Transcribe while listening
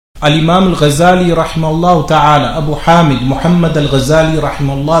Al-Imam Al-Ghazali rahimahullah ta'ala, Abu Hamid Muhammad Al-Ghazali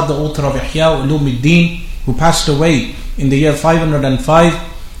rahimahullah, the author of Ihya Ulumuddin, who passed away in the year 505,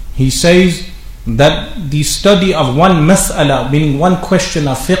 he says that the study of one mas'ala, meaning one question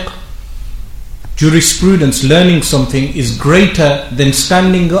of fiqh, jurisprudence, learning something, is greater than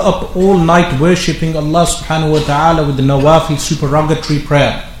standing up all night worshipping Allah subhanahu wa ta'ala with the nawafil supererogatory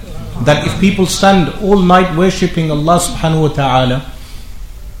prayer. That if people stand all night worshipping Allah subhanahu wa ta'ala,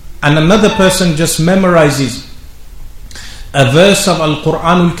 and another person just memorizes a verse of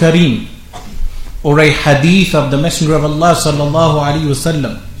Al-Quran Al-Kareem or a hadith of the Messenger of Allah sallallahu alaihi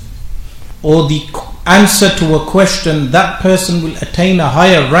wasallam, or the answer to a question, that person will attain a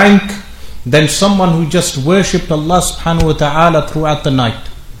higher rank than someone who just worshipped Allah subhanahu wa ta'ala throughout the night.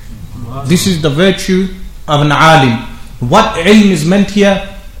 This is the virtue of an alim. What ilm is meant here?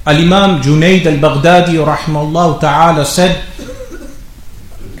 Al-Imam Junayd al-Baghdadi rahimahullah ta'ala said,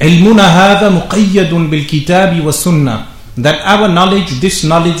 Ilmuna hadha muqayyadun bil kitabi wa sunnah. That our knowledge, this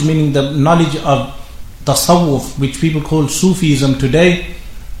knowledge, meaning the knowledge of Tasawwuf, which people call Sufism today,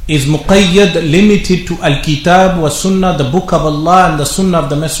 is muqayyad, limited to al-kitab wa sunnah, the book of Allah and the sunnah of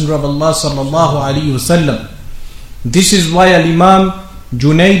the Messenger of Allah sallallahu alaihi wasallam. This is why Al-Imam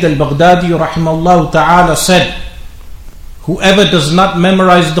Junayd al-Baghdadi rahimahullah ta'ala said, whoever does not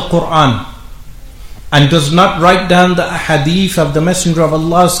memorize the Quran and does not write down the hadith of the Messenger of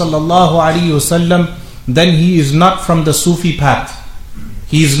Allah sallallahu alaihi wasallam, then he is not from the Sufi path.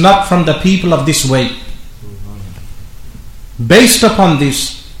 He is not from the people of this way. Based upon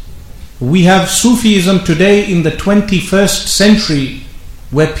this, we have Sufism today in the 21st century,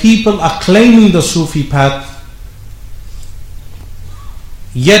 where people are claiming the Sufi path.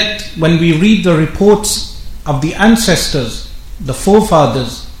 Yet when we read the reports of the ancestors, the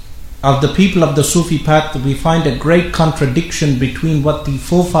forefathers of the people of the Sufi path, we find a great contradiction between what the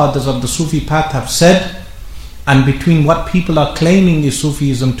forefathers of the Sufi path have said and between what people are claiming is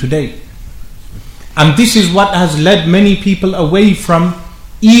Sufism today. And this is what has led many people away from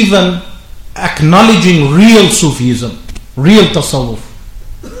even acknowledging real Sufism, real Tasawwuf.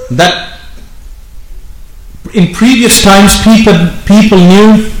 That in previous times people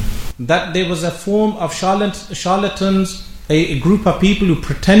knew that there was a form of charlatans, a group of people who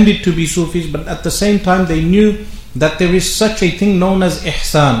pretended to be Sufis, but at the same time they knew that there is such a thing known as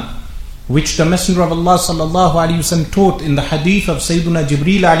ihsan, which the Messenger of Allah sallallahu alaihi wasallam taught in the hadith of Sayyiduna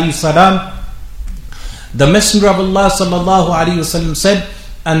Jibreel alayhi salam. The Messenger of Allah sallallahu alaihi wasallam said,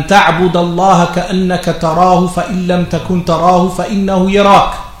 أن تعبد الله كأنك تراه فإن لم تكن تراه فإنه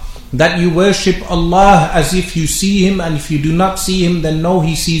يراك. That you worship Allah as if you see Him, and if you do not see Him, then know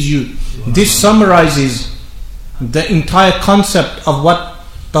He sees you. This summarizes the entire concept of what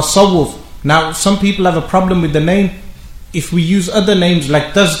Tasawwuf. Now some people have a problem with the name. If we use other names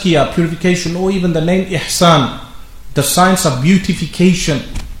like Tazkiyah, purification, or even the name Ihsan, the science of beautification,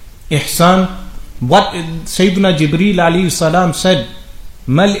 Ihsan, what Sayyiduna Jibreel alayhi salam said,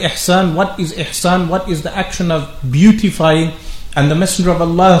 Mal ihsan, what is ihsan? What is the action of beautifying? And the Messenger of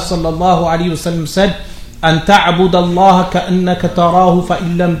Allah sallallahu alaihi wasallam said, An ta'bud Allah ka'annaka tarahu fa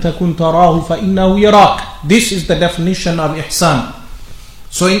illam takun tarahu fa innahu yarak. This is the definition of ihsan.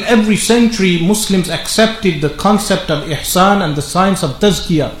 So in every century, Muslims accepted the concept of ihsan and the science of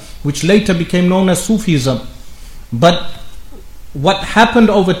tazkiyah, which later became known as Sufism. But what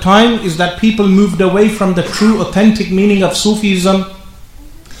happened over time is that people moved away from the true authentic meaning of Sufism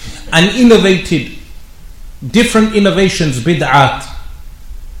and innovated different innovations, bid'at.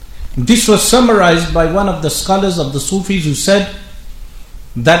 This was summarized by one of the scholars of the Sufis, who said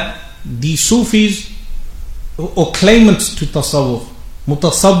that the Sufis, or claimants to Tasawwuf,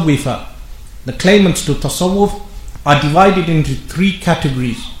 mutasawwifa, the claimants to Tasawwuf, are divided into three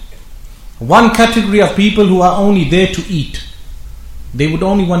categories. One category of people who are only there to eat. They would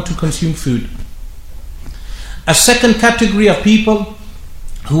only want to consume food. A second category of people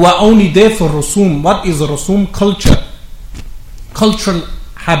who are only there for rusum. What is rusum? Culture, cultural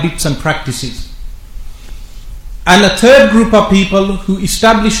habits and practices. And a third group of people who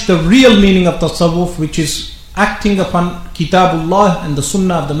establish the real meaning of Tasawwuf, which is acting upon Kitabullah and the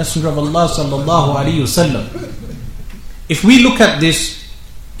Sunnah of the Messenger of Allah sallallahu alaihi wasallam. If we look at this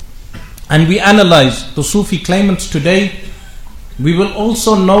and we analyze the Sufi claimants today, we will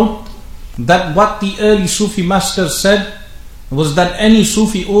also note that what the early Sufi masters said was that any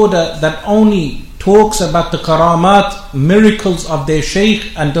Sufi order that only talks about the karamat, miracles of their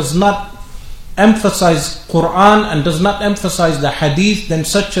Shaykh, and does not emphasize Quran and does not emphasize the hadith, then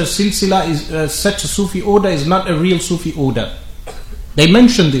such a silsila is such a Sufi order is not a real Sufi order. They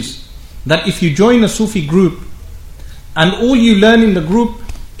mention this, that if you join a Sufi group and all you learn in the group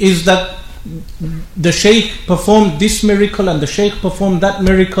is that the Shaykh performed this miracle and the Shaykh performed that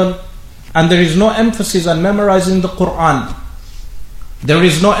miracle, and there is no emphasis on memorizing the Quran. There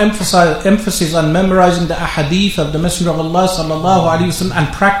is no emphasis on memorizing the ahadith of the Messenger of Allah sallallahu alaihi wasallam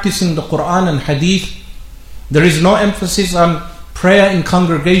and practicing the Quran and hadith. There is no emphasis on prayer in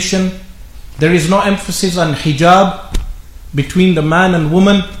congregation. There is no emphasis on hijab between the man and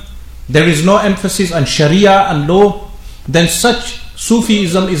woman. There is no emphasis on Sharia and law. Then such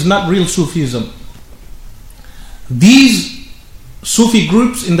Sufism is not real Sufism. These Sufi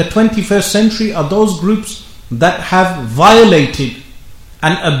groups in the 21st century are those groups that have violated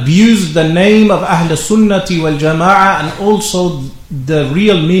and abused the name of Ahl Sunnati wal Jama'ah and also the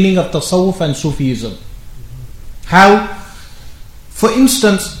real meaning of Tasawwuf and Sufism. How? For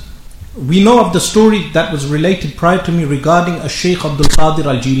instance, we know of the story that was related prior to me regarding a Shaykh Abdul Qadir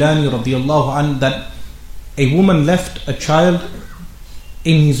al-Jilani radiyallahu anhu, that a woman left a child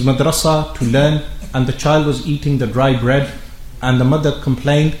in his madrasa to learn, and the child was eating the dry bread, and the mother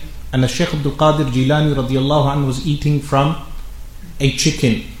complained, and the Shaykh Abdul Qadir Jilani radiyallahu anhu was eating from a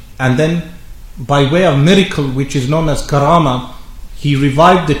chicken, and then by way of miracle which is known as karama, he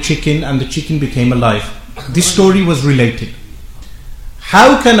revived the chicken and the chicken became alive. This story was related.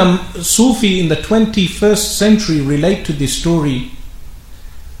 How can a Sufi in the 21st century relate to this story?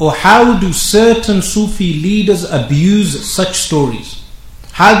 Or how do certain Sufi leaders abuse such stories?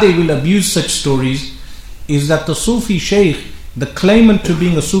 How they will abuse such stories is that the Sufi Shaykh, the claimant to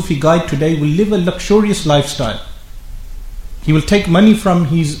being a Sufi guide today, will live a luxurious lifestyle. He will take money from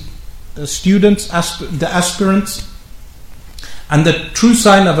his students, the aspirants. And the true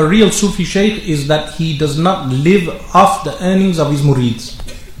sign of a real Sufi Shaykh is that he does not live off the earnings of his murids.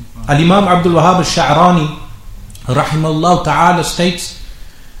 Al-Imam Abdul Wahhab al-Sha'rani rahimahullah ta'ala states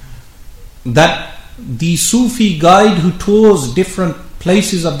that the Sufi guide who tours different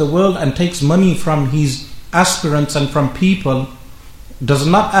places of the world and takes money from his aspirants and from people does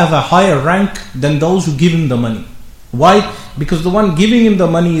not have a higher rank than those who give him the money. Why? Because the one giving him the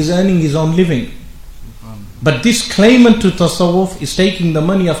money is earning his own living. But this claimant to Tasawwuf is taking the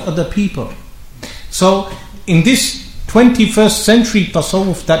money of other people. So in this 21st century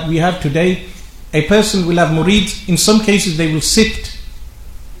Tasawwuf that we have today, a person will have murids. In some cases they will sit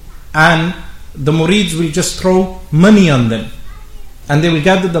and the murids will just throw money on them, and they will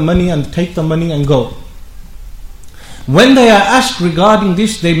gather the money and take the money and go. When they are asked regarding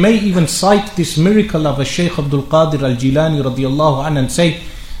this, they may even cite this miracle of a Shaykh Abdul Qadir al-Jilani radiyallahu anhu and say,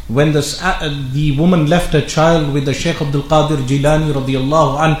 when the woman left her child with the Shaykh Abdul Qadir Jilani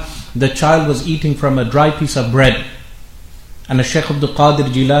radiyallahu anhu, the child was eating from a dry piece of bread, and the Shaykh Abdul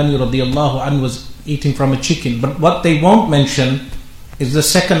Qadir Jilani radiyallahu anhu was eating from a chicken. But what they won't mention is the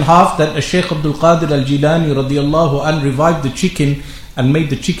second half, that a Shaykh Abdul Qadir al-Jilani radiyallahu anhu revived the chicken and made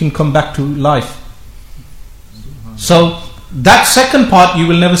the chicken come back to life. So that second part you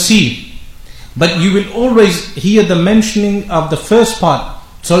will never see, but you will always hear the mentioning of the first part.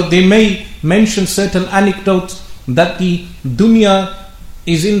 So they may mention certain anecdotes that the dunya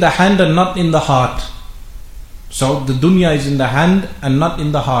is in the hand and not in the heart. So the dunya is in the hand and not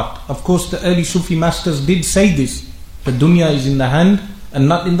in the heart. Of course the early Sufi masters did say this, the dunya is in the hand and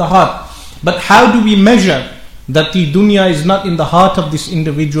not in the heart. But how do we measure that the dunya is not in the heart of this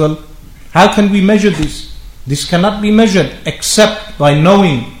individual? How can we measure this? This cannot be measured except by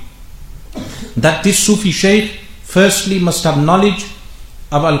knowing that this Sufi Shaykh firstly must have knowledge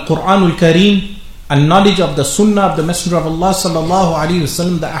of Al-Quran Al-Kareem and knowledge of the Sunnah of the Messenger of Allah sallallahu alaihi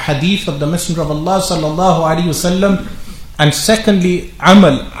wasallam, the ahadith of the Messenger of Allah sallallahu alaihi wasallam, and secondly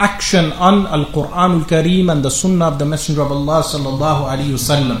amal, action on Al-Quran Al-Kareem and the Sunnah of the Messenger of Allah sallallahu alaihi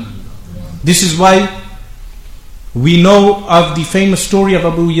wasallam. This is why we know of the famous story of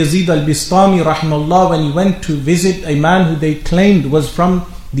Abu Yazid al-Bistami rahimahullah, when he went to visit a man who they claimed was from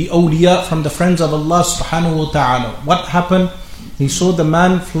the awliya, from the friends of Allah subhanahu wa ta'ala. What happened? He saw the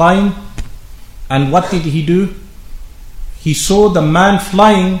man flying, and what did he do? He saw the man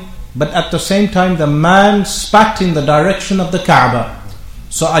flying, but at the same time the man spat in the direction of the Kaaba.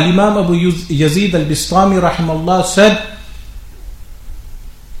 So Al-Imam Abu Yazid al-Bistami rahimahullah said,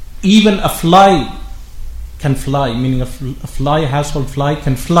 even a fly can fly, meaning a fly, a household fly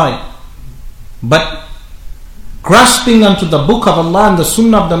can fly, but grasping onto the book of Allah and the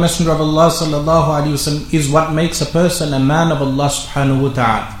Sunnah of the Messenger of Allah sallallahu alaihi wasallam is what makes a person a man of Allah subhanahu wa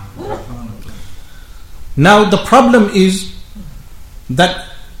ta'ala. Now the problem is that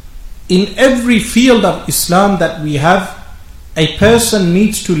in every field of Islam that we have, a person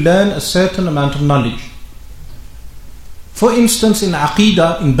needs to learn a certain amount of knowledge. For instance, in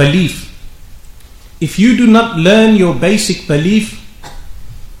Aqidah, in belief, if you do not learn your basic belief,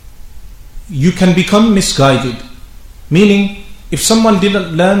 you can become misguided. Meaning, if someone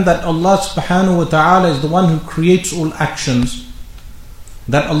didn't learn that Allah subhanahu wa ta'ala is the one who creates all actions,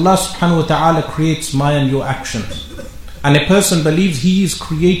 that Allah subhanahu wa ta'ala creates my and your actions, and a person believes he is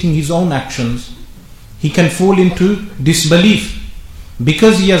creating his own actions, he can fall into disbelief.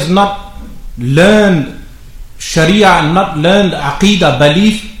 Because he has not learned Sharia and not learned Aqidah,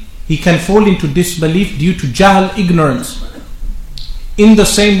 belief, he can fall into disbelief due to jahl, ignorance. In the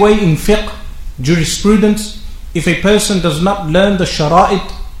same way, in fiqh, jurisprudence, if a person does not learn the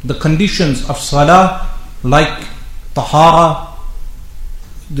shara'it, the conditions of salah, like tahara,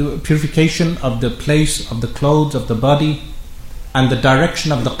 the purification of the place, of the clothes, of the body, and the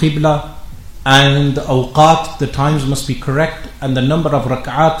direction of the qibla, and the awqat, the times must be correct, and the number of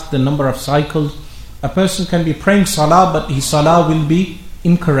rak'at, the number of cycles, a person can be praying salah, but his salah will be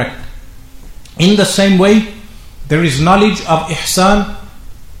incorrect. In the same way, there is knowledge of ihsan,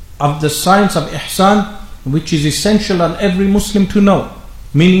 of the science of ihsan, which is essential on every Muslim to know.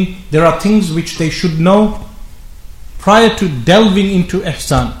 Meaning, there are things which they should know prior to delving into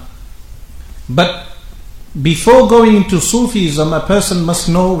ihsan. But before going into Sufism, a person must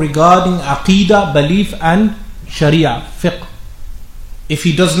know regarding Aqidah, belief, and Sharia, fiqh. If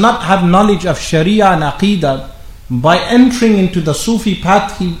he does not have knowledge of Sharia and Aqidah, by entering into the Sufi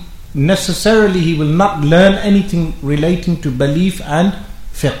path, he will not learn anything relating to belief and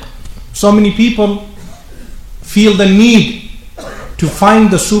fiqh. So many people feel the need to find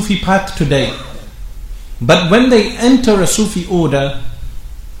the Sufi path today. But when they enter a Sufi order,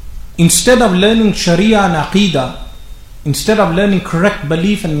 instead of learning Sharia and Aqidah, instead of learning correct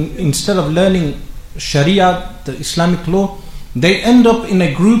belief, and instead of learning Sharia, the Islamic law, they end up in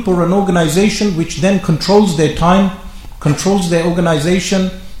a group or an organization which then controls their time, controls their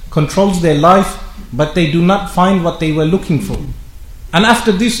organization, controls their life, but they do not find what they were looking for. And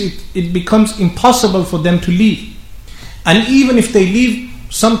after this, it becomes impossible for them to leave. And even if they leave,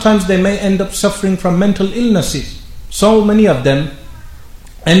 sometimes they may end up suffering from mental illnesses. So many of them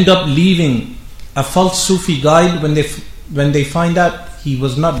end up leaving a false Sufi guide when they find out he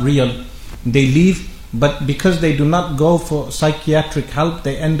was not real. They leave, but because they do not go for psychiatric help,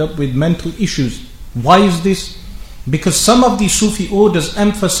 they end up with mental issues. Why is this? Because some of these Sufi orders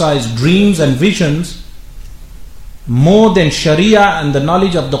emphasize dreams and visions more than Sharia and the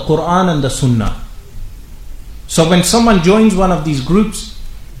knowledge of the Quran and the Sunnah. So when someone joins one of these groups,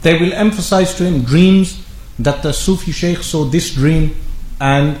 they will emphasize to him dreams, that the Sufi Shaykh saw this dream,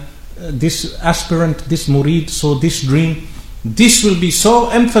 and this aspirant, this murid saw this dream. This will be so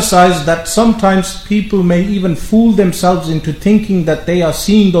emphasized that sometimes people may even fool themselves into thinking that they are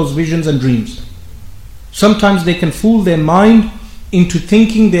seeing those visions and dreams. Sometimes they can fool their mind into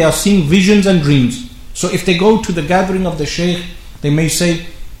thinking they are seeing visions and dreams. So if they go to the gathering of the Shaykh, they may say,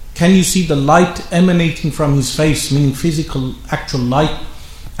 can you see the light emanating from his face, meaning physical, actual light?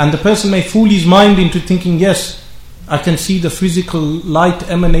 And the person may fool his mind into thinking, yes, I can see the physical light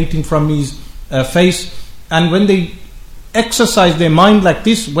emanating from his face. And when they exercise their mind like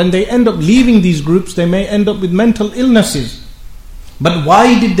this, when they end up leaving these groups, they may end up with mental illnesses. But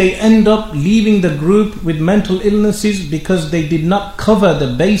why did they end up leaving the group with mental illnesses? Because they did not cover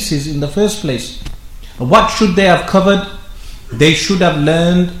the basis in the first place. What should they have covered? They should have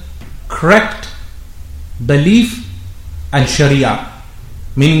learned correct belief and Sharia,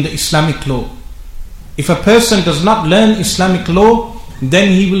 meaning the Islamic law. If a person does not learn Islamic law, then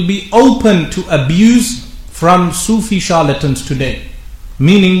he will be open to abuse from Sufi charlatans today.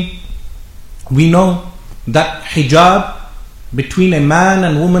 Meaning, we know that hijab between a man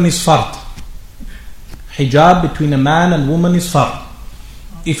and woman is fard. Hijab between a man and woman is fard.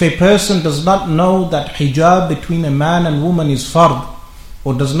 If a person does not know that hijab between a man and woman is fard,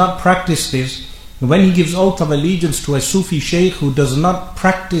 or does not practice this, when he gives oath of allegiance to a Sufi Shaykh who does not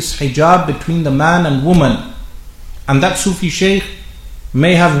practice hijab between the man and woman, and that Sufi Shaykh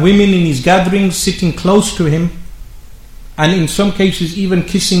may have women in his gatherings sitting close to him, and in some cases even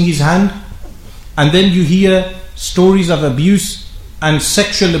kissing his hand, and then you hear stories of abuse and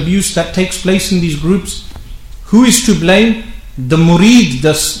sexual abuse that takes place in these groups, who is to blame? The murid,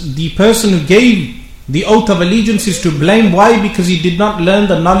 the person who gave the oath of allegiance is to blame. Why? Because he did not learn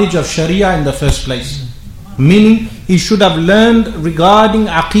the knowledge of Sharia in the first place. Meaning, he should have learned regarding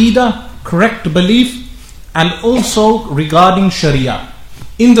Aqidah, correct belief, and also regarding Sharia.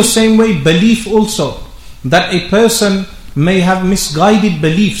 In the same way, belief also, that a person may have misguided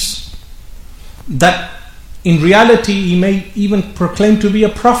beliefs, that in reality he may even proclaim to be a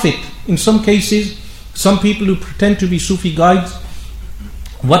prophet. In some cases, some people who pretend to be Sufi guides,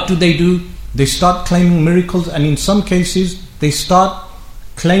 what do? They start claiming miracles, and in some cases they start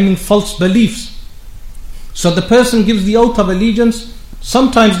claiming false beliefs. So the person gives the oath of allegiance.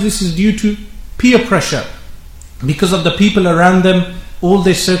 Sometimes this is due to peer pressure, because of the people around them. All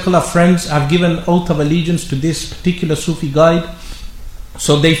their circle of friends have given oath of allegiance to this particular Sufi guide,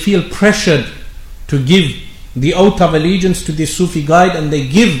 so they feel pressured to give the oath of allegiance to this Sufi guide, and they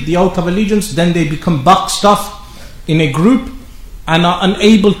give the oath of allegiance. Then they become boxed off in a group and are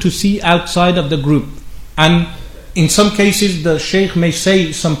unable to see outside of the group. And in some cases the Shaykh may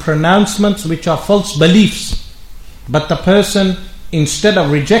say some pronouncements which are false beliefs, but the person, instead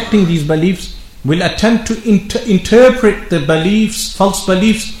of rejecting these beliefs, will attempt to interpret the beliefs, false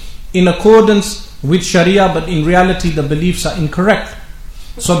beliefs, in accordance with Sharia, but in reality the beliefs are incorrect.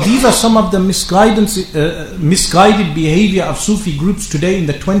 So these are some of the misguided behavior of Sufi groups today in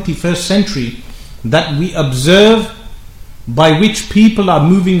the 21st century that we observe, by which people are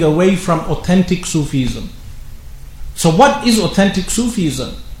moving away from authentic Sufism. So what is authentic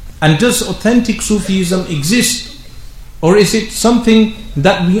Sufism? And does authentic Sufism exist? Or is it something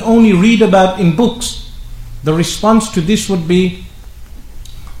that we only read about in books? The response to this would be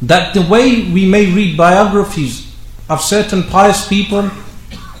that the way we may read biographies of certain pious people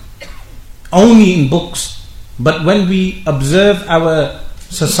only in books, but when we observe our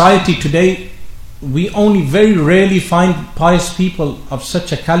society today, we only very rarely find pious people of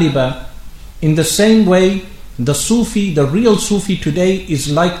such a caliber. In the same way, the Sufi, the real Sufi today,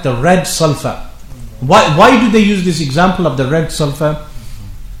 is like the red sulfur. Why do they use this example of the red sulfur?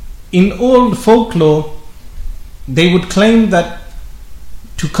 In old folklore, they would claim that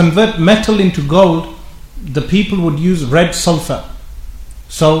to convert metal into gold, the people would use red sulfur.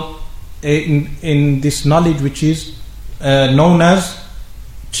 So in this knowledge which is known as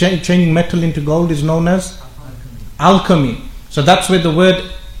changing metal into gold is known as alchemy. So that's where the word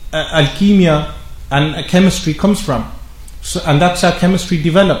alchemia and chemistry comes from. So, and that's how chemistry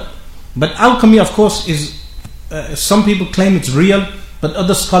developed. But alchemy, of course, is some people claim it's real, but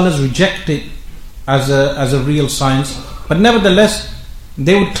other scholars reject it as a real science. But nevertheless,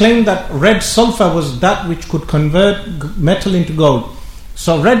 they would claim that red sulfur was that which could convert metal into gold.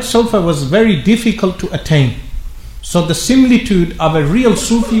 So red sulfur was very difficult to attain. So the similitude of a real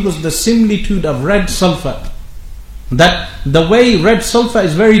Sufi was the similitude of red sulfur. That the way red sulfur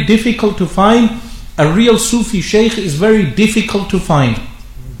is very difficult to find, a real Sufi Shaykh is very difficult to find.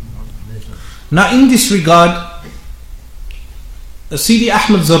 Now in this regard, Sidi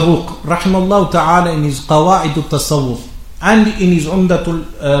Ahmad Zarruq, rahimahullah ta'ala, in his Qawa'id al-Tasawwuf and in his Umdatul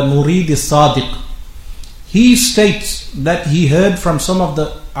Murid al-Sadiq, he states that he heard from some of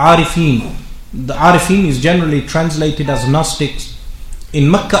the Arifin. The Arifin is generally translated as Gnostics in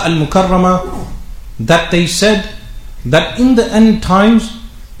Makkah al-Mukarramah, that they said that in the end times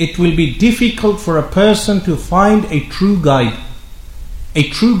it will be difficult for a person to find a true guide. A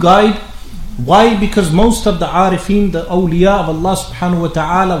true guide. Why? Because most of the Arifin, the awliya of Allah subhanahu wa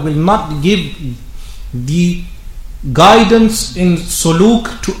ta'ala, will not give the guidance in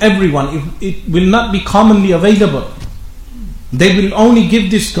suluk to everyone. It will not be commonly available. They will only give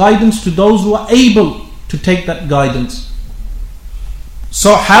this guidance to those who are able to take that guidance.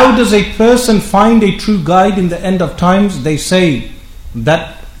 So how does a person find a true guide in the end of times? They say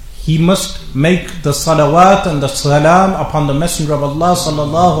that he must make the salawat and the salam upon the Messenger of Allah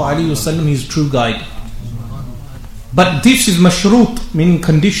sallallahu alaihi wasallam, his true guide. But this is mashroot, meaning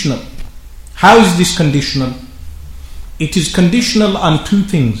conditional. How is this conditional? It is conditional on two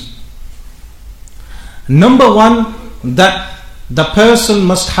things. Number one, that the person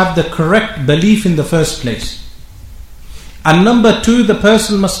must have the correct belief in the first place. And number two, the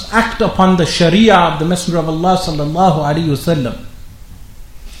person must act upon the sharia of the Messenger of Allah sallallahu alaihi wasallam.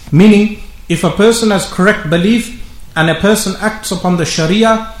 Meaning, if a person has correct belief and a person acts upon the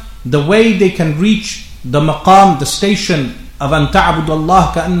sharia, the way they can reach the maqam, the station of an ta'budu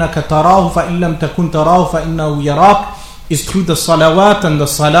Allah ka'annaka tarahu fa in lam takun tarahu fa innahu yarak, is through the salawat and the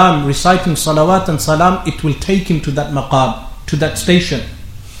salam, reciting salawat and salam. It will take him to that maqam, to that station.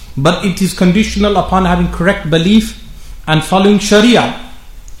 But it is conditional upon having correct belief and following sharia.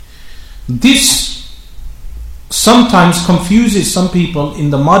 This sometimes confuses some people in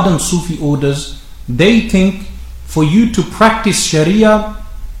the modern Sufi orders. They think for you to practice sharia,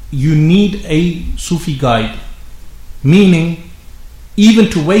 you need a Sufi guide. Meaning, even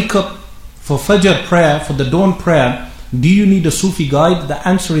to wake up for Fajr prayer, for the dawn prayer, do you need a Sufi guide? The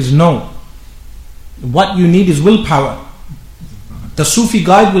answer is no. What you need is willpower. The Sufi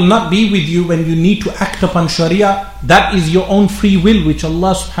guide will not be with you when you need to act upon sharia. That is your own free will which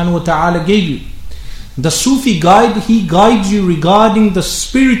Allah subhanahu wa ta'ala gave you. The Sufi guide, he guides you regarding the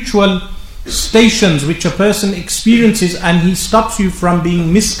spiritual stations which a person experiences, and he stops you from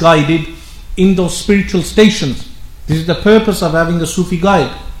being misguided in those spiritual stations. This is the purpose of having a Sufi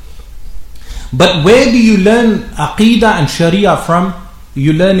guide. But where do you learn Aqidah and Sharia from?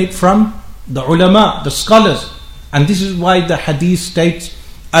 You learn it from the ulama, the scholars. And this is why the hadith states,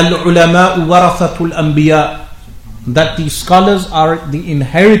 Al-ulama'u warathatul anbiya, that the scholars are the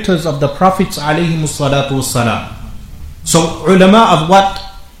inheritors of the prophets alayhimus salatu wassalam. So ulama of what?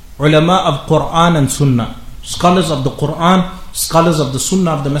 Ulama of Quran and Sunnah. Scholars of the Quran, scholars of the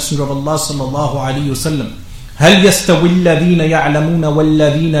Sunnah of the Messenger of Allah sallallahu alayhi wasallam. هل يستوي الذين يعلمون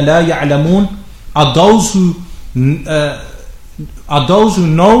والذين لا يعلمون? Are those who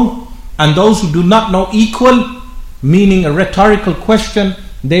know and those who do not know equal? Meaning a rhetorical question.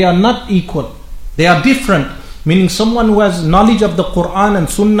 They are not equal. They are different. Meaning someone who has knowledge of the Quran and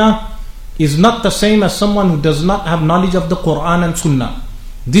Sunnah is not the same as someone who does not have knowledge of the Quran and Sunnah.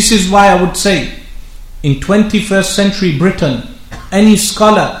 This is why I would say, in 21st century Britain, any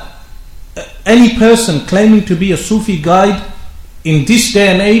scholar, any person claiming to be a Sufi guide in this day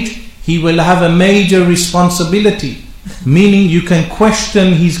and age, he will have a major responsibility. Meaning you can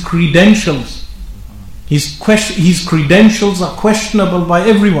question his credentials. His credentials are questionable by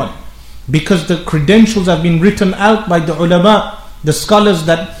everyone, because the credentials have been written out by the ulama, the scholars,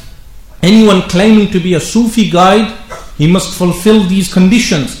 that anyone claiming to be a Sufi guide, he must fulfill these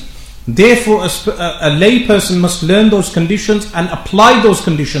conditions. Therefore a lay person must learn those conditions and apply those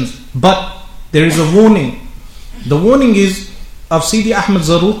conditions. But there is a warning. The warning is of Sidi Ahmad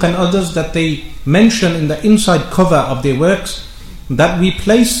Zaruq and others, that they mention in the inside cover of their works, that we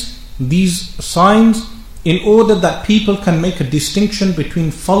place these signs in order that people can make a distinction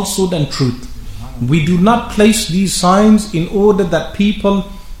between falsehood and truth. We do not place these signs in order that people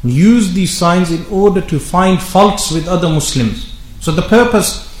use these signs in order to find faults with other Muslims. So the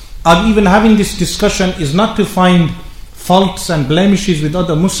purpose of even having this discussion is not to find faults and blemishes with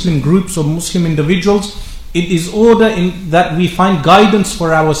other Muslim groups or Muslim individuals. It is order in that we find guidance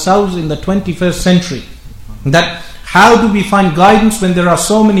for ourselves in the 21st century. That how do we find guidance when there are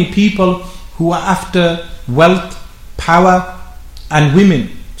so many people who are after wealth, power and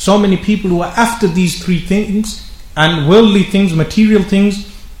women? So many people who are after these three things, and worldly things, material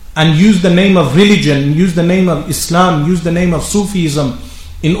things, and use the name of religion, use the name of Islam, use the name of Sufism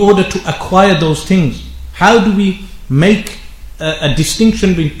in order to acquire those things. How do we make a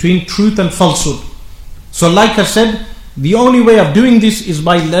distinction between truth and falsehood? So like I said, the only way of doing this is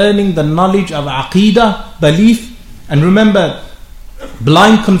by learning the knowledge of Aqidah, belief. And remember,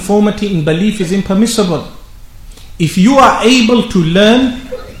 blind conformity in belief is impermissible. If you are able to learn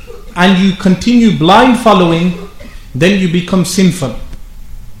and you continue blind following, then you become sinful.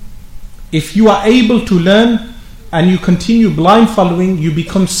 If you are able to learn and you continue blind following, you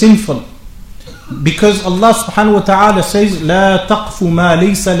become sinful. Because Allah subhanahu wa ta'ala says, لا تقف ما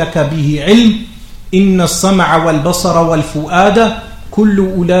ليس لك به علم إن السمع والبصر والفؤاد كل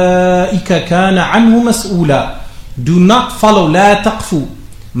أولئك كان عنه مسؤولا. Do not follow, لا تقف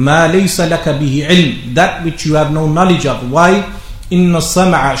ما ليس لك به علم, that which you have no knowledge of. Why? إن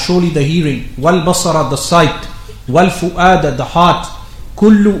السمع, surely the hearing, والبصر, the sight, والفؤاد, the heart,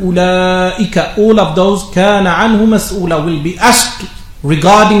 كل أولئك, all of those, كان عنه مسؤولا, will be asked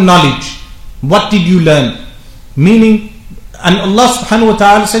regarding knowledge. What did you learn? Meaning, and Allah subhanahu wa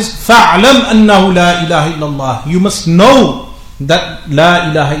ta'ala says, فَاعْلَمْ أَنَّهُ لَا إِلَهَ إِلَّا اللَّهِ. You must know that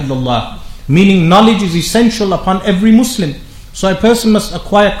La ilaha illallah. Meaning knowledge is essential upon every Muslim. So a person must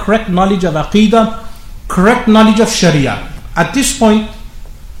acquire correct knowledge of Aqidah, correct knowledge of Sharia. At this point,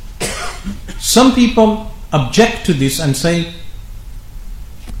 some people object to this and say,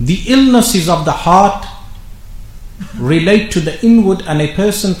 the illnesses of the heart relate to the inward, and a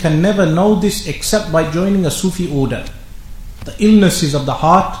person can never know this except by joining a Sufi order. The illnesses of the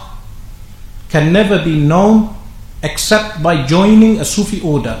heart can never be known except by joining a Sufi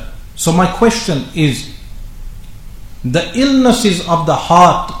order. So my question is, the illnesses of the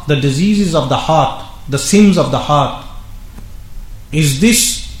heart, the diseases of the heart, the sins of the heart, is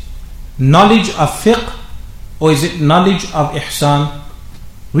this knowledge of fiqh or is it knowledge of ihsan?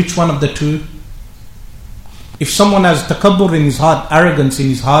 Which one of the two? If someone has takabbur in his heart, arrogance in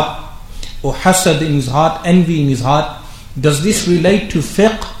his heart, or hasad in his heart, envy in his heart, does this relate to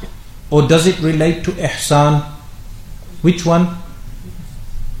fiqh or does it relate to ihsan? Which one?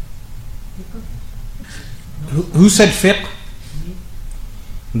 Who said fiqh?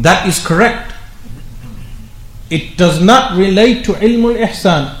 That is correct. It does not relate to ilmul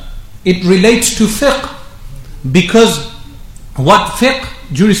ihsan. It relates to fiqh, because what fiqh,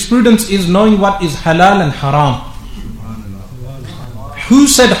 jurisprudence, is knowing what is halal and haram. Who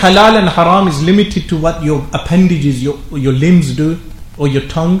said halal and haram is limited to what your appendages, your limbs do, or your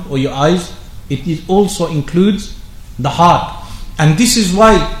tongue, or your eyes? It also includes the heart. And this is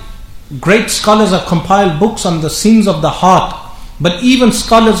why great scholars have compiled books on the sins of the heart. But even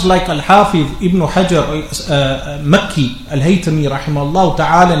scholars like Al-Hafiz Ibn Hajar Makki Al-Haytami rahimahullah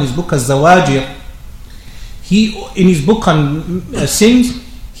ta'ala in his book Al-Zawajir, in his book on sins,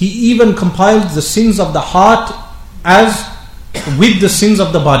 he even compiled the sins of the heart as with the sins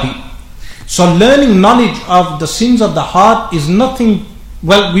of the body. So learning knowledge of the sins of the heart is nothing,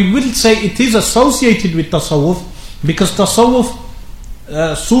 well, we will say it is associated with Tasawwuf, because Tasawwuf,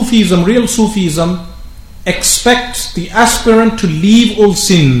 Sufism, real Sufism, expects the aspirant to leave all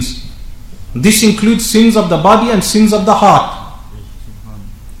sins. This includes sins of the body and sins of the heart.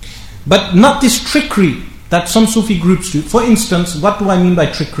 But not this trickery that some Sufi groups do. For instance, what do I mean by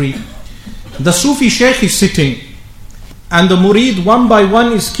trickery? The Sufi Shaykh is sitting and the murid one by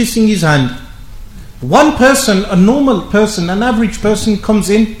one is kissing his hand. One person, a normal person, an average person comes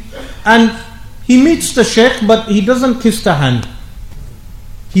in and he meets the Shaykh, but he doesn't kiss the hand.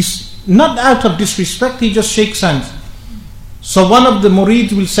 He's not out of disrespect, he just shakes hands. So one of the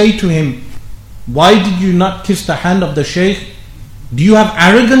murids will say to him, why did you not kiss the hand of the Shaykh? Do you have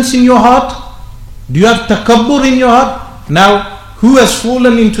arrogance in your heart? Do you have takabbur in your heart? Now, who has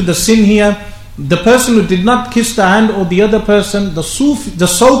fallen into the sin here? The person who did not kiss the hand, or the other person, the Sufi, the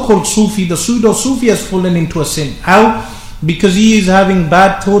so-called Sufi, the pseudo-Sufi has fallen into a sin. How? Because he is having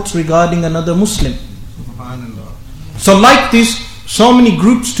bad thoughts regarding another Muslim. So like this, so many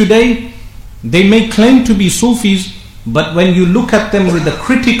groups today, they may claim to be Sufis, but when you look at them with a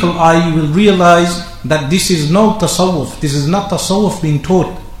critical eye, you will realize that this is no Tasawwuf. This is not Tasawwuf being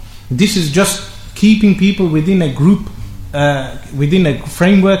taught. This is just keeping people within a group, within a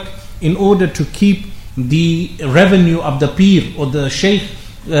framework, in order to keep the revenue of the Pir or the Shaykh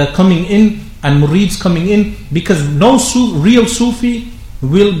coming in and murids coming in, because no real Sufi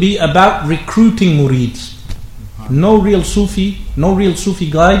will be about recruiting murids. No real Sufi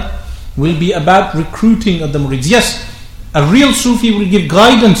guide will be about recruiting of the murids. Yes, a real Sufi will give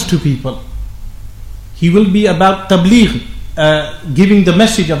guidance to people. He will be about tabligh, giving the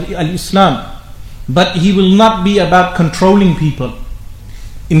message of al-Islam, but he will not be about controlling people.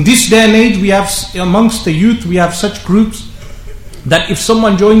 In this day and age, we have amongst the youth, we have such groups that if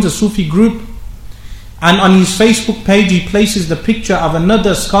someone joins a Sufi group and on his Facebook page he places the picture of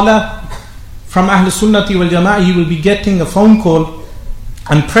another scholar from Ahl Sunnati wal Jama'ah, he will be getting a phone call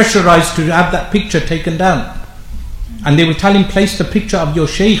and pressurized to have that picture taken down. And they will tell him, place the picture of your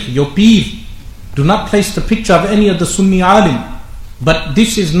Shaykh, your Pir. Do not place the picture of any of the Sunni alim. But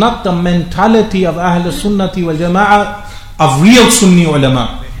this is not the mentality of Ahl Sunnati wal Jama'ah, of real Sunni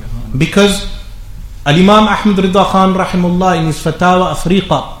ulama. Because Al-Imam Ahmad Rida Khan rahimullah in his Fatawa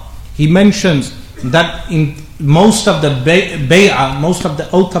Afriqa, he mentions that in most of the bay'ah, most of the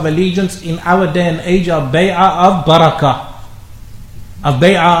oath of allegiance in our day and age are bay'ah of barakah. Of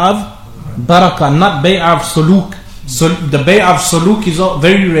bay'ah of barakah, not bay'ah of suluk. So the bay'ah of suluk is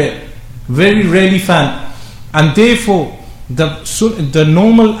very rare, very rarely found. And therefore, the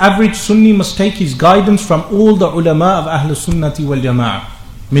normal average Sunni must take his guidance from all the ulama of Ahl Sunnati wal Jama'ah.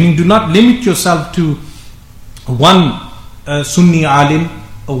 Meaning, do not limit yourself to one Sunni alim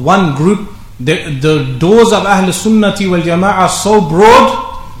or one group. The doors of Ahl Sunnati wal Jama'ah are so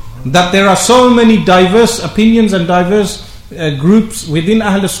broad that there are so many diverse opinions and diverse groups within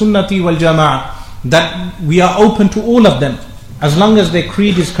Ahl Sunnati wal Jama'ah that we are open to all of them as long as their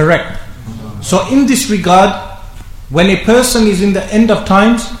creed is correct. So in this regard, when a person is in the end of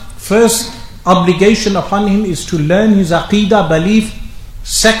times, first obligation upon him is to learn his aqidah, belief.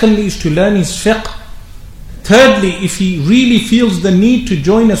 Secondly is to learn his fiqh. Thirdly, if he really feels the need to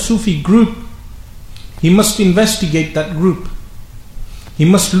join a Sufi group, he must investigate that group. He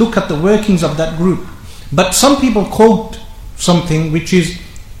must look at the workings of that group. But some people quote something which is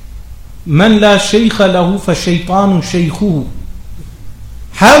Man la shaykha lahu fa shaytanun shaykhuhu.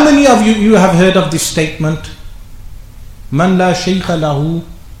 How many of you have heard of this statement? Man la shaykha lahu,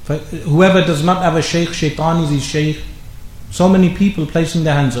 whoever does not have a shaykh, shaitan is his shaykh. So many people placing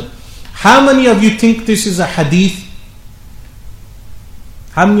their hands up. How many of you think this is a hadith?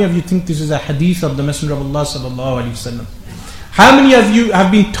 How many of you think this is a hadith of the Messenger of Allah sallallahu alaihi wasallam? How many of you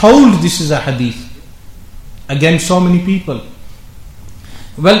have been told this is a hadith? Again, so many people.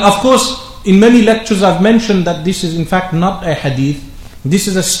 Well, of course, in many lectures I've mentioned that this is in fact not a hadith. This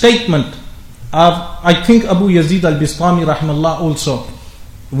is a statement of, I think, Abu Yazid al-Bistami rahimahullah also,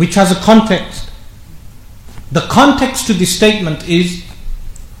 which has a context. The context to this statement is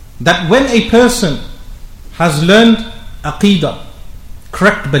that when a person has learned aqidah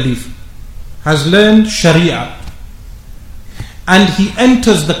correct belief, has learned Sharia, and he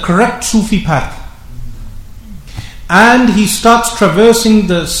enters the correct Sufi path, and he starts traversing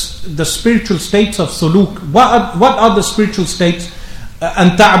the spiritual states of suluk. What are the spiritual states?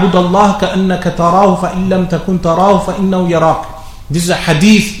 أن تعبد الله كأنك تراه فإن لم تكن تراه فإنه يراك. This is a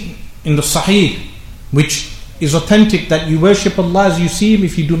hadith in the Sahih, which is authentic, that you worship Allah as you see Him.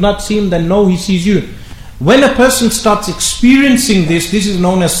 If you do not see Him, then know He sees you. When a person starts experiencing this is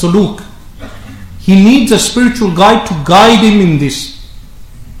known as suluk. He needs a spiritual guide to guide him in this.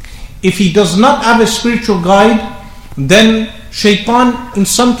 If he does not have a spiritual guide, then shaitan in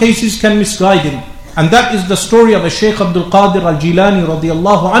some cases can misguide him. And that is the story of a Shaykh Abdul Qadir al-Jilani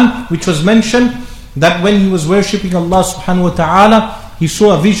radiallahu anh, which was mentioned that when he was worshipping Allah subhanahu wa ta'ala, he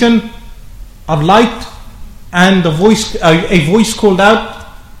saw a vision of light, and a voice called out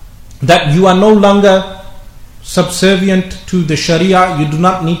that you are no longer subservient to the Sharia, you do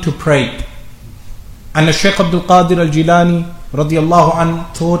not need to pray. And the Shaykh Abdul Qadir al-Jilani radiallahu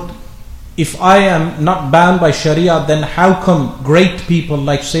anh thought, if I am not bound by Sharia, then how come great people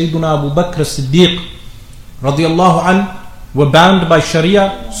like Sayyiduna Abu Bakr as-Siddiq radiallahu anh were bound by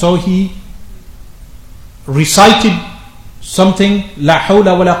Sharia? So he recited something, La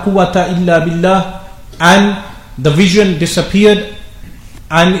hawla wa la quwwata illa billah, and the vision disappeared,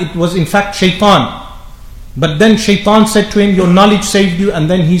 and it was in fact shaitan. But then shaitan said to him, your knowledge saved you, and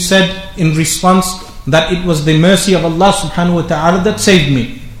then he said in response that it was the mercy of Allah subhanahu wa ta'ala that saved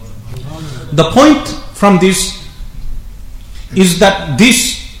me. The point from this is that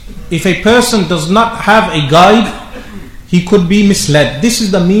if a person does not have a guide, he could be misled. This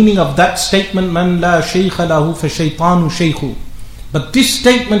is the meaning of that statement, Man la shaykha lahu fa shaytanu shaykhu. But this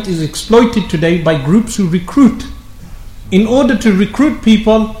statement is exploited today by groups who recruit. In order to recruit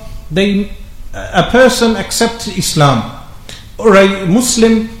people, a person accepts Islam, or a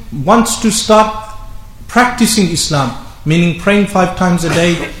Muslim wants to start practicing Islam, meaning praying 5 times a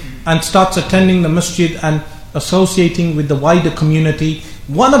day, and starts attending the masjid and associating with the wider community.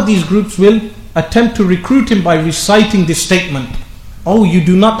 One of these groups will attempt to recruit him by reciting this statement. Oh, you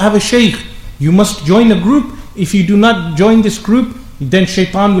do not have a shaykh, you must join a group. If you do not join this group, then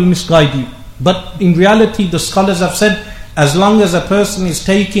shaitan will misguide you. But in reality, the scholars have said, as long as a person is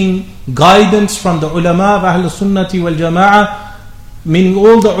taking guidance from the ulama of Ahl Sunnati wal Jama'ah, meaning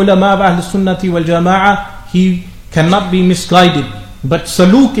all the ulama of Ahl Sunnati wal Jama'ah, he cannot be misguided. But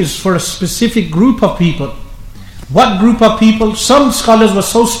saluk is for a specific group of people. What group of people? Some scholars were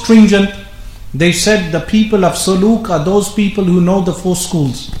so stringent, they said the people of saluk are those people who know the 4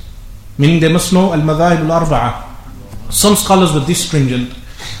 schools, meaning they must know al-madhahib al-arba'a. Some scholars were this stringent.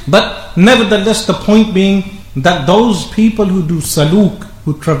 But nevertheless, the point being that those people who do saluk,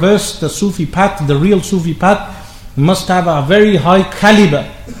 who traverse the Sufi path, the real Sufi path, must have a very high caliber,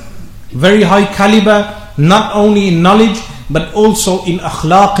 not only in knowledge but also in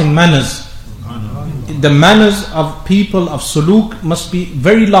akhlaq and manners. The manners of people of suluk must be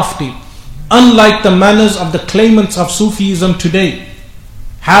very lofty, unlike the manners of the claimants of Sufism today.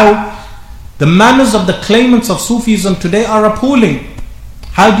 How? The manners of the claimants of Sufism today are appalling.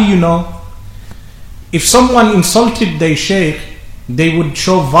 How do you know? If someone insulted their shaykh, they would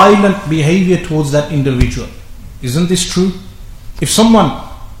show violent behavior towards that individual. Isn't this true? If someone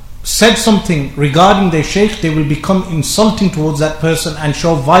said something regarding their shaykh, they will become insulting towards that person and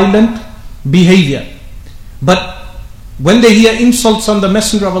show violent behavior. But when they hear insults on the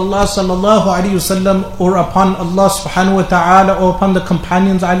Messenger of Allah sallallahu alaihi wasallam, or upon Allah subhanahu wa ta'ala, or upon the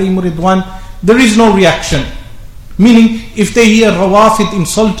companions alayhim ridwan, there is no reaction. Meaning, if they hear Rawafid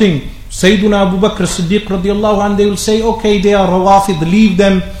insulting Sayyiduna Abu Bakr as-Siddiq radiallahu anh, they will say, okay, they are Rawafid, leave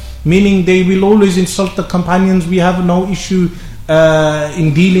them. Meaning they will always insult the companions, we have no issue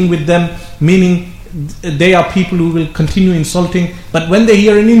in dealing with them. Meaning they are people who will continue insulting. But when they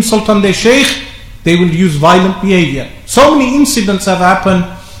hear an insult on their shaykh, they will use violent behavior. So many incidents have happened,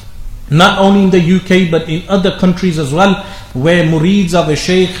 not only in the UK but in other countries as well, where murids of a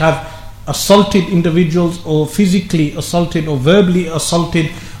shaykh have assaulted individuals, or physically assaulted, or verbally assaulted,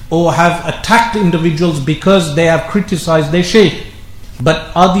 or have attacked individuals because they have criticized their shaykh.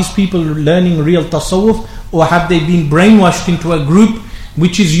 But are these people learning real tasawwuf, or have they been brainwashed into a group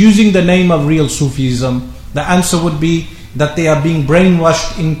which is using the name of real Sufism? The answer would be that they are being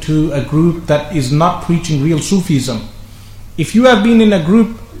brainwashed into a group that is not preaching real Sufism. If you have been in a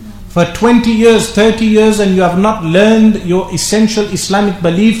group for 20 years, 30 years, and you have not learned your essential Islamic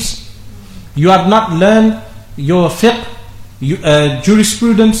beliefs, you have not learned your fiqh,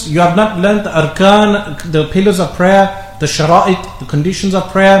 jurisprudence, you have not learned the arkan, the pillars of prayer, the shara'it, the conditions of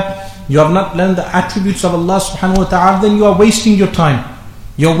prayer, you have not learned the attributes of Allah subhanahu wa ta'ala, then you are wasting your time.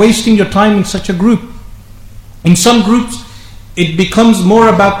 You're wasting your time in such a group. In some groups, it becomes more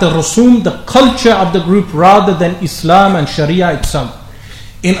about the rasum, the culture of the group, rather than Islam and Sharia itself.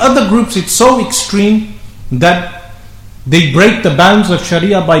 In other groups, it's so extreme that they break the bounds of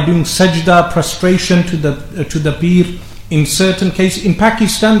Sharia by doing sajda, prostration to the Pir. In certain cases, in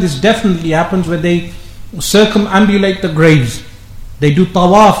Pakistan, this definitely happens, where they circumambulate the graves. They do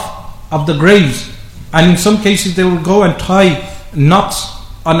tawaf of the graves, and in some cases they will go and tie knots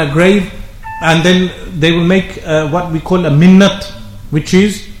on a grave, and then they will make what we call a minnat, which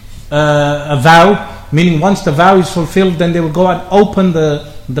is a vow, meaning once the vow is fulfilled, then they will go and open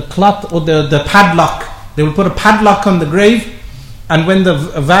the cloth or the padlock. They will put a padlock on the grave, and when the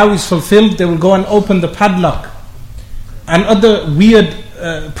vow is fulfilled, they will go and open the padlock. And other weird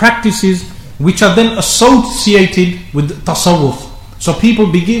practices which are then associated with Tasawwuf. So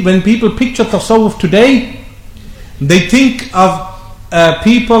when people picture Tasawwuf today, they think of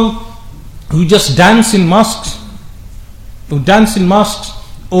people who just dance in mosques,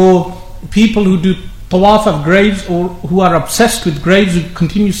 or people who do tawaf of graves, or who are obsessed with graves, who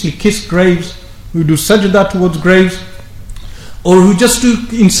continuously kiss graves, who do sajda towards graves, or who just do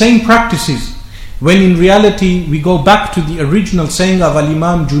insane practices. When in reality, we go back to the original saying of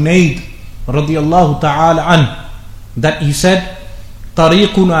Al-Imam Junaid radiyallahu ta'ala anh, that he said,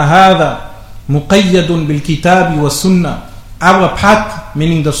 طريقنا هذا مقيد بالكتاب والسنة. Our path,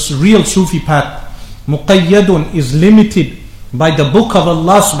 meaning the real Sufi path, muqayyadun, is limited by the book of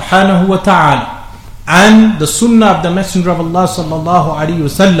Allah subhanahu wa ta'ala and the sunnah of the Messenger of Allah sallallahu alayhi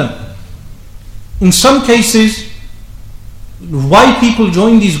wasallam. In some cases, why people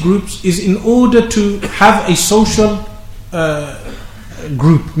join these groups is in order to have a social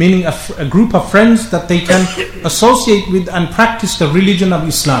group, meaning a group of friends that they can associate with and practice the religion of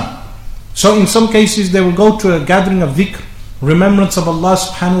Islam. So in some cases they will go to a gathering of dhikr, remembrance of Allah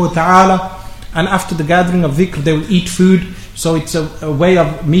subhanahu wa ta'ala, and after the gathering of dhikr they will eat food. So it's a way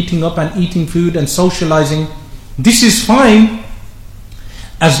of meeting up and eating food and socializing. This is fine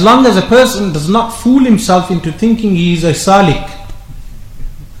as long as a person does not fool himself into thinking he is a salik,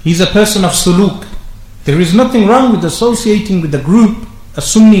 he's a person of suluk. There is nothing wrong with associating with a group, a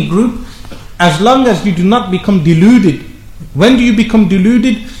Sunni group, as long as you do not become deluded. When do you become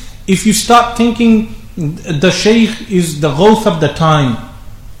deluded? If you start thinking the Shaykh is the ghawth of the time.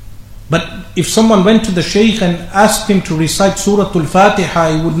 But if someone went to the Shaykh and asked him to recite Surah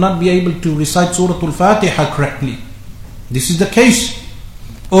Al-Fatiha, he would not be able to recite Surah Al-Fatiha correctly. This is the case.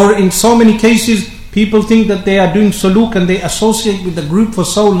 Or in so many cases, people think that they are doing suluk and they associate with the group for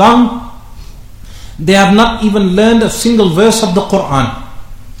so long, they have not even learned a single verse of the Quran,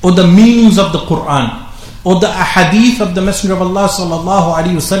 or the meanings of the Quran, or the ahadith of the Messenger of Allah sallallahu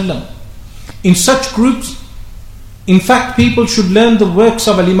alaihi wasallam. In such groups, in fact, people should learn the works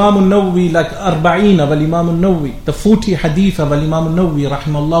of Al-Imam al-Nawawi, like Arba'in of Al-Imam al-Nawawi, the 40 hadith of Al-Imam al-Nawawi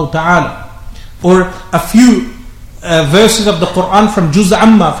rahimahullah ta'ala, or a few verses of the Quran from Juz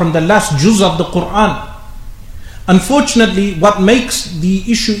Amma, from the last Juz of the Quran. Unfortunately, what makes the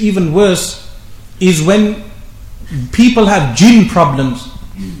issue even worse is when people have jinn problems,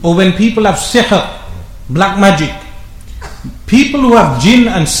 or when people have sihr, black magic. People who have jinn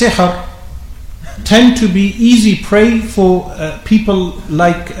and sihr tend to be easy prey for people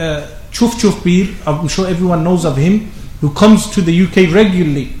like Chuf Chuf Pir. I'm sure everyone knows of him, who comes to the UK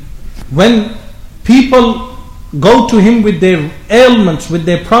regularly. When people go to him with their ailments, with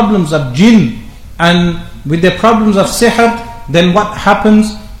their problems of jinn and with their problems of sihr, then what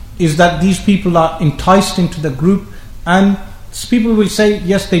happens is that these people are enticed into the group, and people will say,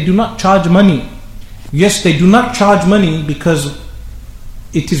 yes, they do not charge money. Yes, they do not charge money because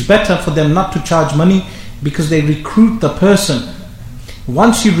it is better for them not to charge money, because they recruit the person.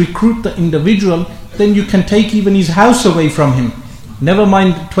 Once you recruit the individual, then you can take even his house away from him. Never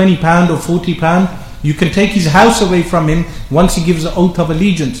mind £20 or £40. You can take his house away from him once he gives the oath of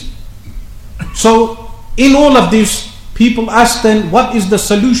allegiance. So in all of this, people ask then, what is the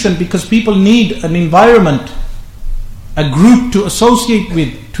solution? Because people need an environment, a group to associate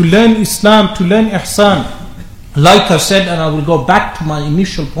with, to learn Islam, to learn ihsan. Like I said, and I will go back to my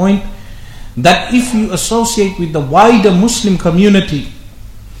initial point, that if you associate with the wider Muslim community,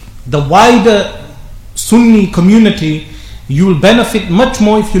 the wider Sunni community, you will benefit much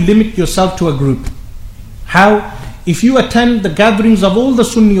more if you limit yourself to a group. How? If you attend the gatherings of all the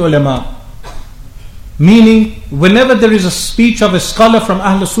Sunni ulama, meaning whenever there is a speech of a scholar from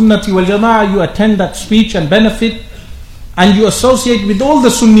Ahl Sunnati wal Jama'ah, you attend that speech and benefit, and you associate with all the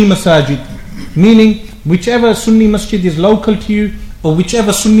Sunni masajid, meaning whichever Sunni masjid is local to you, or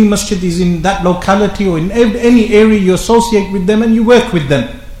whichever Sunni masjid is in that locality or in any area, you associate with them and you work with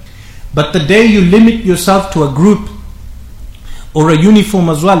them. But the day you limit yourself to a group or a uniform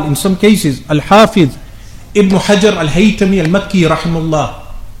as well, in some cases, Al-Hafiz Ibn Hajar Al-Haytami Al-Makki rahimahullah,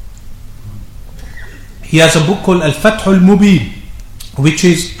 he has a book called Al-Fath Al-Mubin, which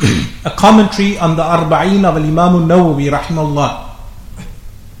is a commentary on the Arba'in of Al-Imam Al-Nawawi rahimahullah,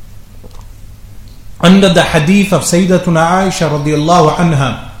 under the hadith of Sayyidatuna Aisha radiyallahu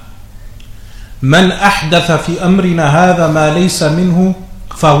anha, Man ahdatha fi amrina hadha ma laysa minhu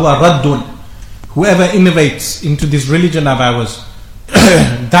fahuwa raddun. Whoever innovates into this religion of ours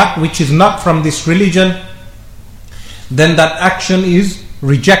that which is not from this religion, then that action is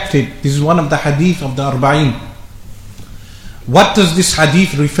rejected. This is one of the hadith of the Arba'in. What does this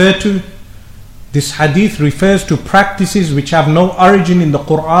hadith refer to? This hadith refers to practices which have no origin in the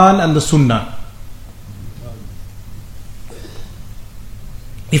Quran and the Sunnah.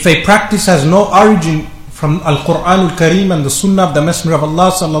 If a practice has no origin from Al-Quran Al-Kareem and the Sunnah of the Messenger of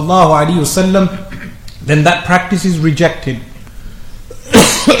Allah sallallahu alaihi wasallam, then that practice is rejected.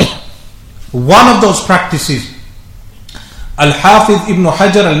 One of those practices Al-Hafiz Ibn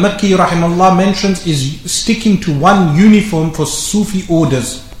Hajar Al-Makki rahimahullah mentions is sticking to one uniform for Sufi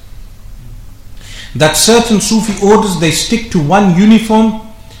orders. That certain Sufi orders, they stick to one uniform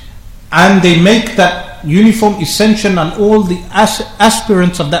and they make that uniform essential on all the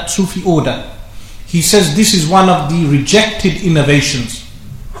aspirants of that Sufi order. He says this is one of the rejected innovations,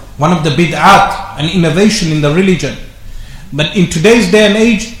 one of the bid'at, an innovation in the religion. But in today's day and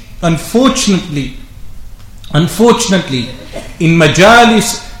age, unfortunately, in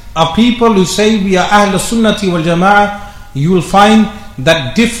majalis of people who say we are Ahl Sunnati wal Jama'ah, you will find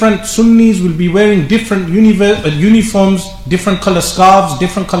that different Sunnis will be wearing different uniforms, different color scarves,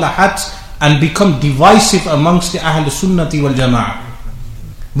 different color hats, and become divisive amongst the Ahl Sunnati wal Jama'ah,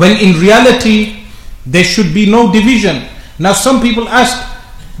 when in reality there should be no division. Now some people ask,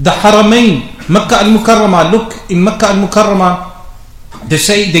 the Haramain, Makkah al-Mukarramah, look, in Makkah al-Mukarramah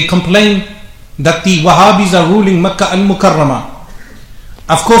they complain that the Wahhabis are ruling Makkah al-Mukarramah.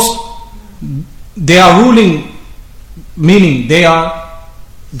 Of course they are ruling, meaning they are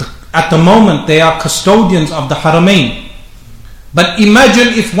at the moment they are custodians of the Haramain. But imagine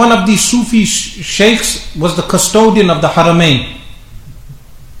if one of these Sufi Shaykhs was the custodian of the Haramain.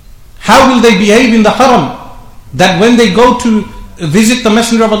 How will they behave in the Haram? That when they go to visit the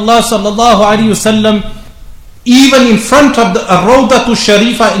Messenger of Allah sallallahu alaihi wasallam, even in front of the Rawdatu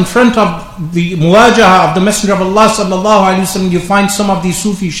Sharifa, in front of the Muwajaha of the Messenger of Allah sallallahu alaihi wasallam, you find some of these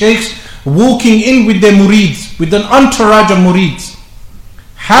Sufi Shaykhs walking in with their murids, with an entourage of murids.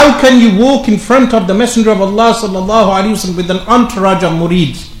 How can you walk in front of the Messenger of Allah sallallahu alaihi wasallam with an entourage of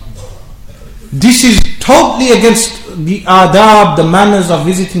murids? This is totally against the adab, the manners of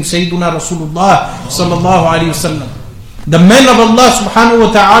visiting Sayyiduna Rasulullah sallallahu alaihi wasallam. The men of Allah subhanahu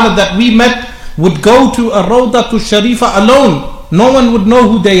wa ta'ala that we met would go to a Rawdatu Sharifa alone. No one would know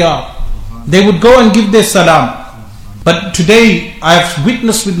who they are. They would go and give their salam. But today I have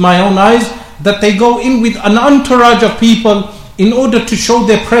witnessed with my own eyes that they go in with an entourage of people in order to show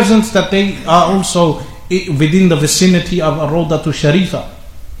their presence, that they are also within the vicinity of a Rawdatu Sharifa.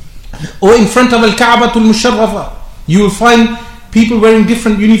 Or in front of Al-Ka'batul Musharrafa, you will find people wearing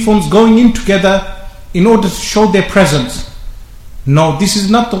different uniforms going in together in order to show their presence. No, this is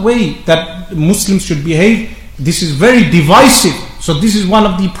not the way that Muslims should behave. This is very divisive. So this is one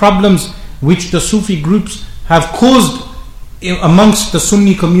of the problems which the Sufi groups have caused amongst the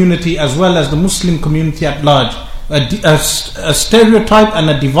Sunni community as well as the Muslim community at large. A stereotype and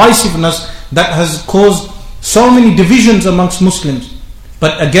a divisiveness that has caused so many divisions amongst Muslims.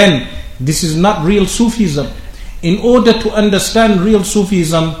 But again, this is not real Sufism. In order to understand real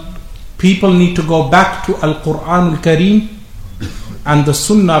Sufism, people need to go back to Al-Quran Al-Kareem and the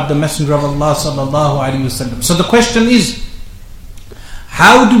Sunnah of the Messenger of Allah sallallahu alaihi wasallam. So the question is,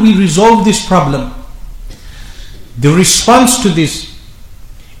 how do we resolve this problem? The response to this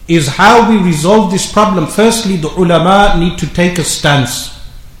is how we resolve this problem. Firstly, the ulama need to take a stance.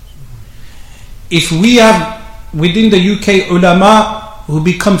 If we have within the UK ulama who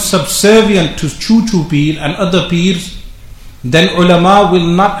become subservient to Choo-Choo Pir and other Pirs, then ulama will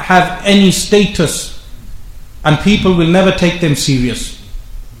not have any status and people will never take them serious.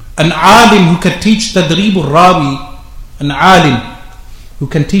 An alim who can teach Tadribul Rawi, an alim who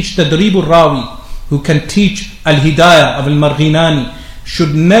can teach Tadribul Rawi, who can teach Al-Hidayah of Al-Marghinani,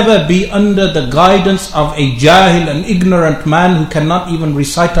 should never be under the guidance of a jahil, an ignorant man who cannot even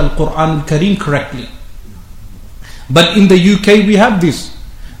recite Al-Quran Al-Kareem correctly. But in the UK we have this.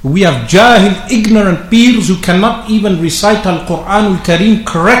 We have jahil, ignorant Pirs who cannot even recite Al-Quran Al-Kareem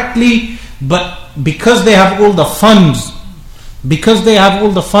correctly, but because they have all the funds,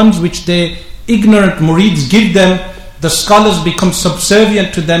 which their ignorant murids give them, the scholars become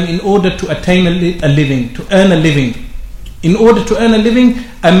subservient to them in order to attain a living, to earn a living. In order to earn a living,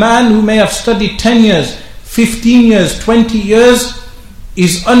 a man who may have studied 10 years, 15 years, 20 years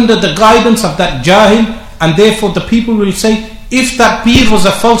is under the guidance of that jahil, and therefore the people will say, if that Pir was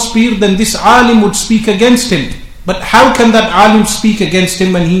a false Pir, then this alim would speak against him. But how can that alim speak against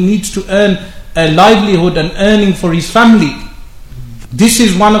him when he needs to earn a livelihood and earning for his family? This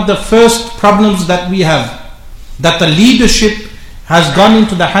is one of the first problems that we have, that the leadership has gone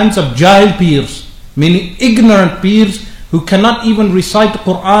into the hands of jahil Pirs, meaning ignorant Pirs who cannot even recite the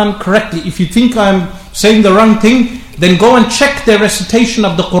Quran correctly. If you think I'm saying the wrong thing, then go and check their recitation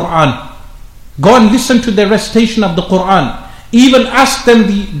of the Quran. Go and listen to their recitation of the Quran. Even ask them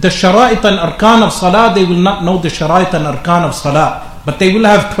the shara'it and arkan of salah, they will not know the shara'it and arkan of salah. But they will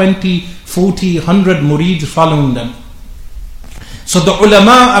have 20, 40, 100 murids following them. So the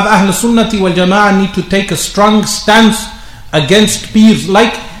ulama of Ahl Sunnati wal Jama'ah need to take a strong stance against Pirs.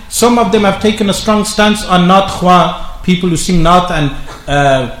 Like some of them have taken a strong stance on Naat Khwa, people who sing Naat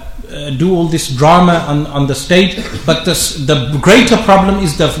and do all this drama on the stage. But the greater problem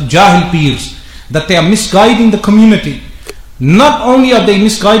is the Jahil Pirs, that they are misguiding the community. Not only are they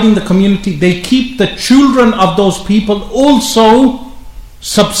misguiding the community, they keep the children of those people also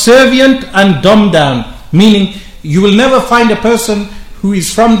subservient and dumbed down. Meaning, you will never find a person who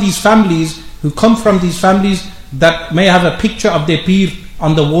is from these families, who come from these families, that may have a picture of their Pir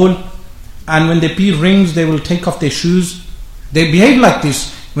on the wall, and when the Pir rings, they will take off their shoes. They behave like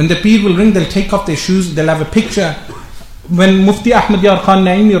this. When the Pir will ring, they'll take off their shoes, they'll have a picture. When Mufti Ahmad Yar Khan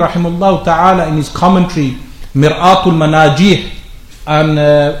Naimi rahimahullah ta'ala in his commentary Mir'atul Manajih and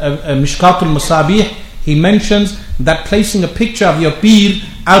Mishkatul Masabih, he mentions that placing a picture of your Pir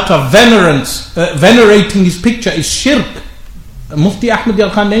out of venerating his picture is shirk. Mufti Ahmad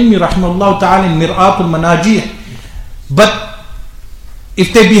Yar Khan Naimi rahimahullah ta'ala in Mir'atul Manajih. But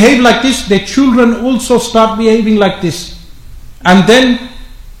if they behave like this, their children also start behaving like this, and then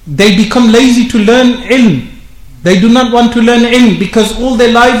they become lazy to learn ilm. They do not want to learn ilm because all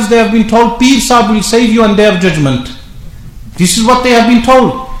their lives they have been told Pir Sahib will save you on Day of Judgment. This is what they have been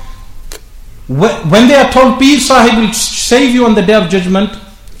told. When they are told Pir Sahib will save you on the Day of Judgment,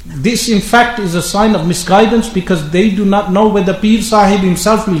 this in fact is a sign of misguidance, because they do not know whether Pir Sahib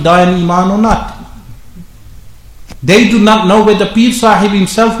himself will die on Iman or not. They do not know whether Pir Sahib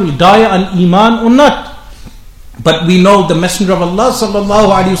himself will die on Iman or not. But we know the Messenger of Allah sallallahu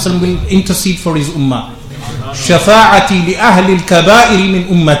alaihi wasallam will intercede for his ummah. Shafa'ati li ahli al-kaba'iri min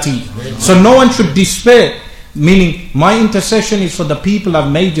ummati. So no one should despair, meaning my intercession is for the people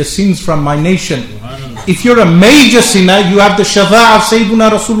of major sins from my nation. If you're a major sinner, you have the shafa'a of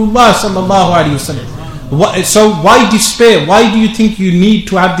Sayyidina Rasulullah sallallahu alaihi wasallam. So why despair? Why do you think you need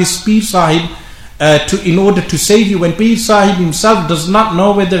to have this Pir Sahib in order to save you, when Pir Sahib himself does not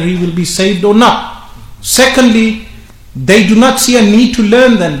know whether he will be saved or not? Secondly, they do not see a need to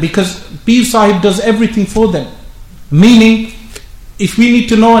learn them, because Pir Sahib does everything for them. Meaning, if we need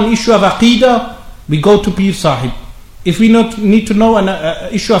to know an issue of Aqidah, we go to Pir Sahib. If we need to know an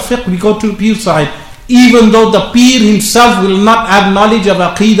issue of fiqh, we go to Pir Sahib. Even though the Pir himself will not have knowledge of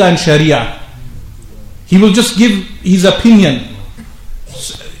Aqidah and Sharia, he will just give his opinion.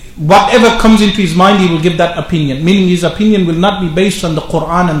 Whatever comes into his mind, he will give that opinion. Meaning his opinion will not be based on the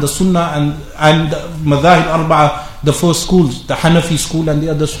Quran and the Sunnah and the Madhahib Arba'ah, the four schools, the Hanafi school and the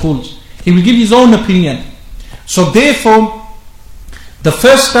other schools. He will give his own opinion. So therefore, the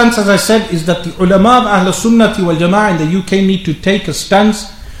first stance, as I said, is that the ulama of Ahl Sunnati wal Jama'ah in the UK need to take a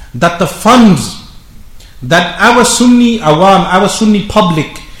stance that the funds that our Sunni awam, our Sunni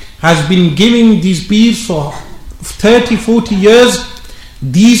public has been giving these Pirs for 30, 40 years,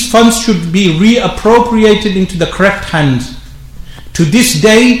 these funds should be reappropriated into the correct hands. To this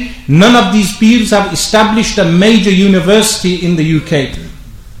day, none of these Pirs have established a major university in the UK.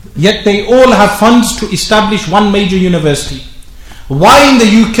 Yet they all have funds to establish one major university. Why in the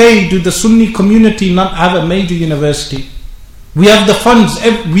UK do the Sunni community not have a major university? We have the funds.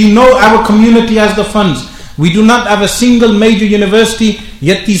 We know our community has the funds. We do not have a single major university,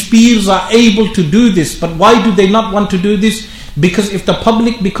 yet these Pirs are able to do this. But why do they not want to do this? Because if the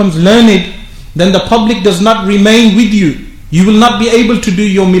public becomes learned, then the public does not remain with you. You will not be able to do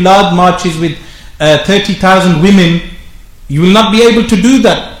your Milad marches with 30,000 women. You will not be able to do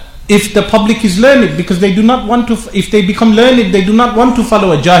that if the public is learned, because they do not want to. If they become learned, they do not want to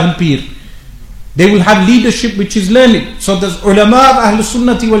follow a Jahil Pir. They will have leadership which is learned. So the ulama of Ahl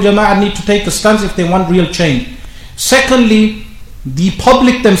Sunnati wal Jama'ah need to take a stance if they want real change. Secondly, the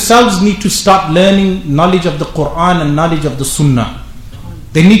public themselves need to start learning knowledge of the Quran and knowledge of the Sunnah.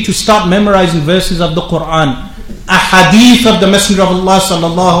 They need to start memorizing verses of the Quran, a hadith of the Messenger of Allah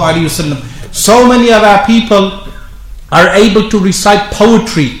sallallahu alaihi wasallam. So many of our people are able to recite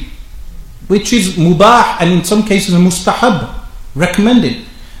poetry, which is mubah and in some cases mustahab, recommended.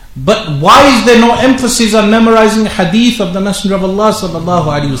 But why is there no emphasis on memorizing hadith of the Messenger of Allah sallallahu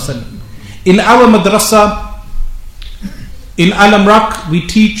alaihi wasallam? In our madrasa in Al-Amraq, we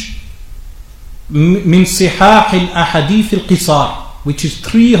teach min sihah al-ahadith al-qisar, which is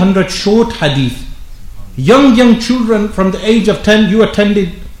 300 short hadith. Young children from the age of 10, you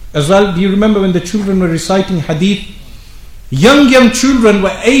attended as well. Do you remember when the children were reciting hadith? Young children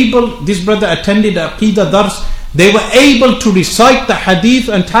were able, this brother attended Aqidah Dars, they were able to recite the hadith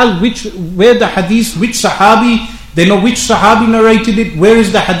and tell where the hadith, which Sahabi, they know which Sahabi narrated it, where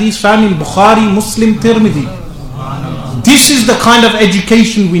is the hadith found in Bukhari, Muslim, Tirmidhi. This is the kind of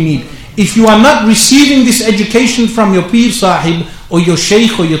education we need. If you are not receiving this education from your Pir Sahib or your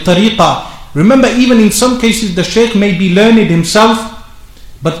Shaykh or your Tariqah, remember even in some cases the Shaykh may be learned himself,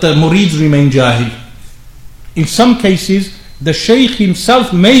 but the Murids remain Jahil. In some cases the Shaykh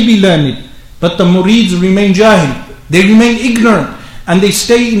himself may be learned, but the Murids remain Jahil. They remain ignorant and they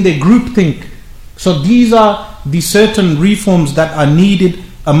stay in their groupthink. So these are the certain reforms that are needed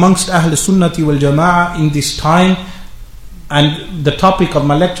amongst Ahl Sunnati wal Jama'ah in this time. And the topic of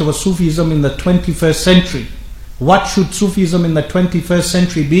my lecture was Sufism in the 21st century. What should Sufism in the 21st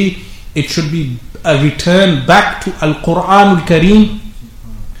century be? It should be a return back to Al-Quran Al-Kareem,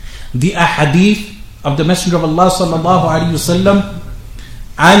 the ahadith of the Messenger of Allah sallallahu alaihi wasallam.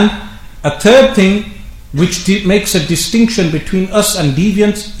 And a third thing which makes a distinction between us and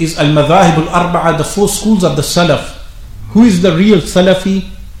deviants is Al-Madhahib Al-Arba'a, the four schools of the Salaf. Who is the real Salafi?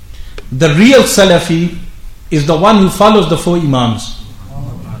 The real Salafi is the one who follows the four Imams,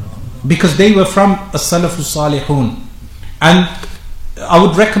 because they were from As-Salafu Salihun. And I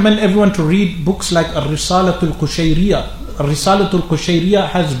would recommend everyone to read books like Ar-Risalatul Qushayriya. Ar-Risalatul Qushayriya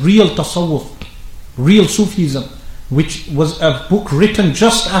has real Tasawwuf, real Sufism, which was a book written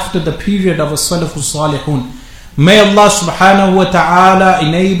just after the period of As-Salafu Salihun. May Allah subhanahu wa ta'ala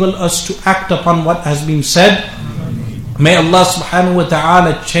enable us to act upon what has been said. May Allah subhanahu wa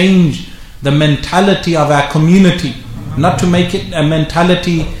ta'ala change the mentality of our community, not to make it a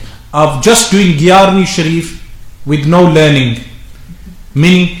mentality of just doing Gyarni Sharif with no learning.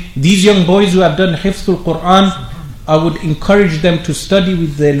 Meaning, these young boys who have done Hifzul Quran, I would encourage them to study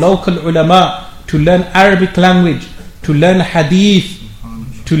with their local ulama, to learn Arabic language, to learn hadith,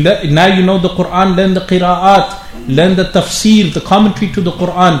 now you know the Quran, learn the qira'at, learn the tafsir, the commentary to the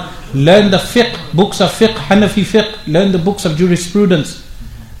Quran, learn the fiqh, books of fiqh, Hanafi fiqh, learn the books of jurisprudence.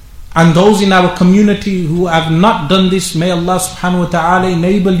 And those in our community who have not done this, may Allah subhanahu wa ta'ala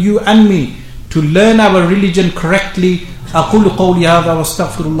enable you and me to learn our religion correctly. أقول قولي هذا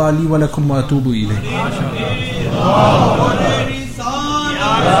واستغفر الله لي ولكم وأتوب إليه.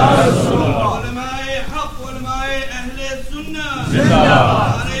 علماء حق علماء أهل السنة.